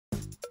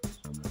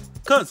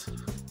Cuz.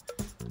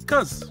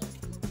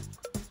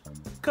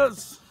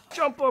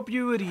 Jump up,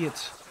 you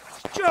idiot.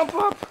 Jump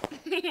up.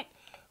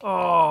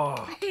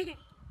 Oh.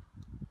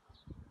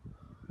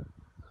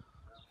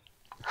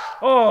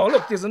 Oh,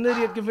 look, there's an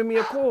idiot giving me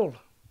a call.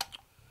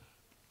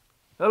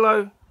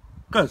 Hello.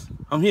 Cuz,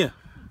 I'm here.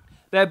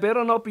 There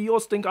better not be your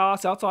stink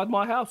ass outside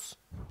my house.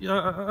 Yeah,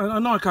 I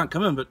know I can't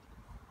come in, but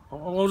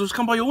I'll just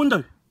come by your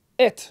window.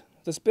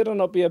 This better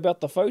not be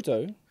about the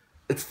photo.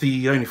 It's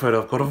the only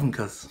photo I've got of him,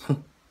 cuz.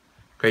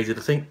 Crazy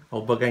to think,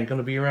 old bug ain't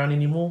gonna be around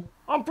anymore.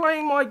 I'm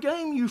playing my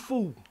game, you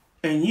fool.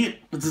 And yet,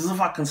 it's as if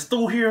I can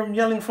still hear him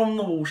yelling from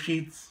the wall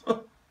sheets.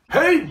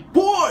 Hey,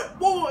 boy!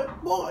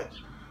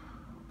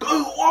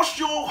 Go wash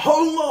your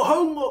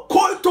homework!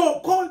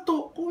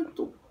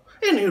 Koito!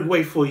 And he'd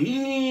wait for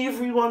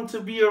everyone to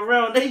be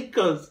around, hey,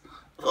 cuz.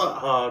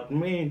 Oh,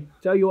 man.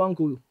 Tell your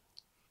uncle.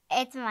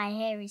 It's my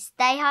Harry.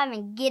 Stay home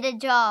and get a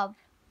job.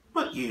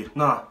 But yeah,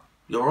 nah,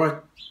 you're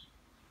right.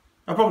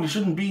 I probably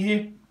shouldn't be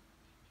here.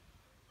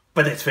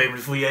 But that's family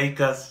for you, eh,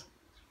 cuz?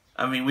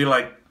 I mean, we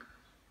like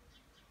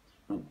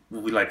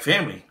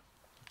family.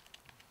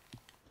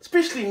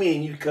 Especially me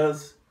and you,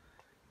 cuz.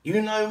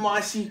 You know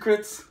my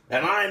secrets,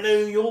 and I know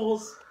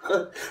yours.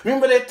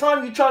 Remember that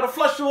time you tried to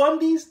flush your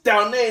undies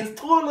down there in the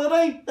toilet,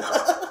 eh?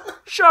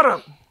 Shut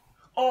up.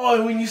 Oh,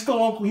 and when you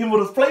stole Uncle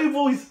Himmler's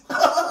Playboys.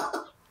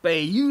 Bae,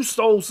 you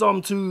stole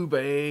some too,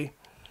 bae.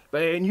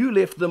 Bae, and you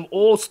left them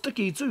all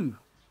sticky too.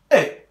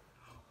 Hey.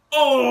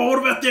 Oh, what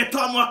about that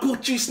time I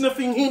caught you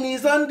sniffing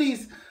Henny's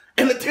undies?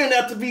 And it turned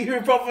out to be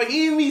her proper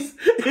Emmys.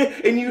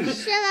 And you...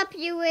 Shut up,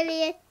 you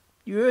idiot.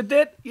 You heard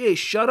that? Yeah,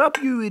 shut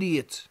up, you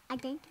idiot. I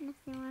think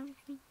nothing wrong with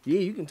me. Yeah,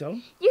 you can tell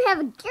him. You have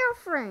a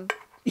girlfriend.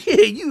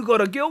 Yeah, you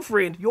got a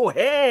girlfriend. Your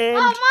hand.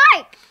 Oh,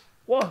 Mike!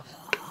 What?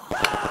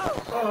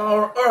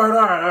 All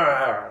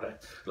right.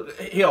 Look,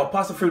 here, I'll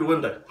pass it through the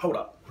window. Hold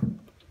up.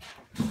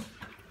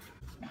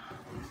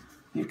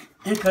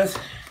 Here, cuz.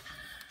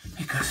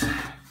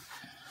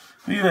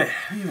 Where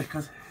you at,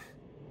 cuz?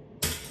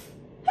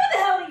 Who the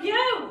hell are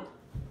you?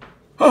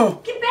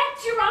 Oh. Get back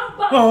to your own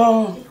boat,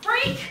 Oh.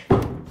 freak!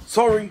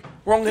 Sorry,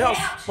 wrong house.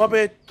 out. My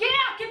bad. Get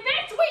out! Get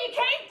back to where you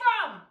came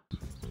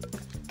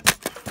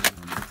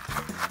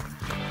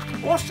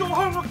from! Wash your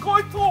homework,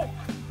 Koito!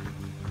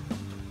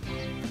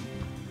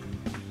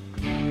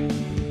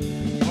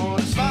 Oh,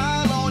 the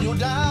smile on your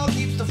dial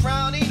keeps the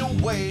frowning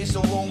away,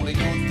 so only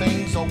good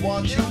things are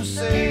what you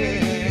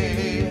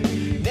say.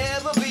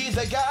 Never be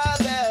the guy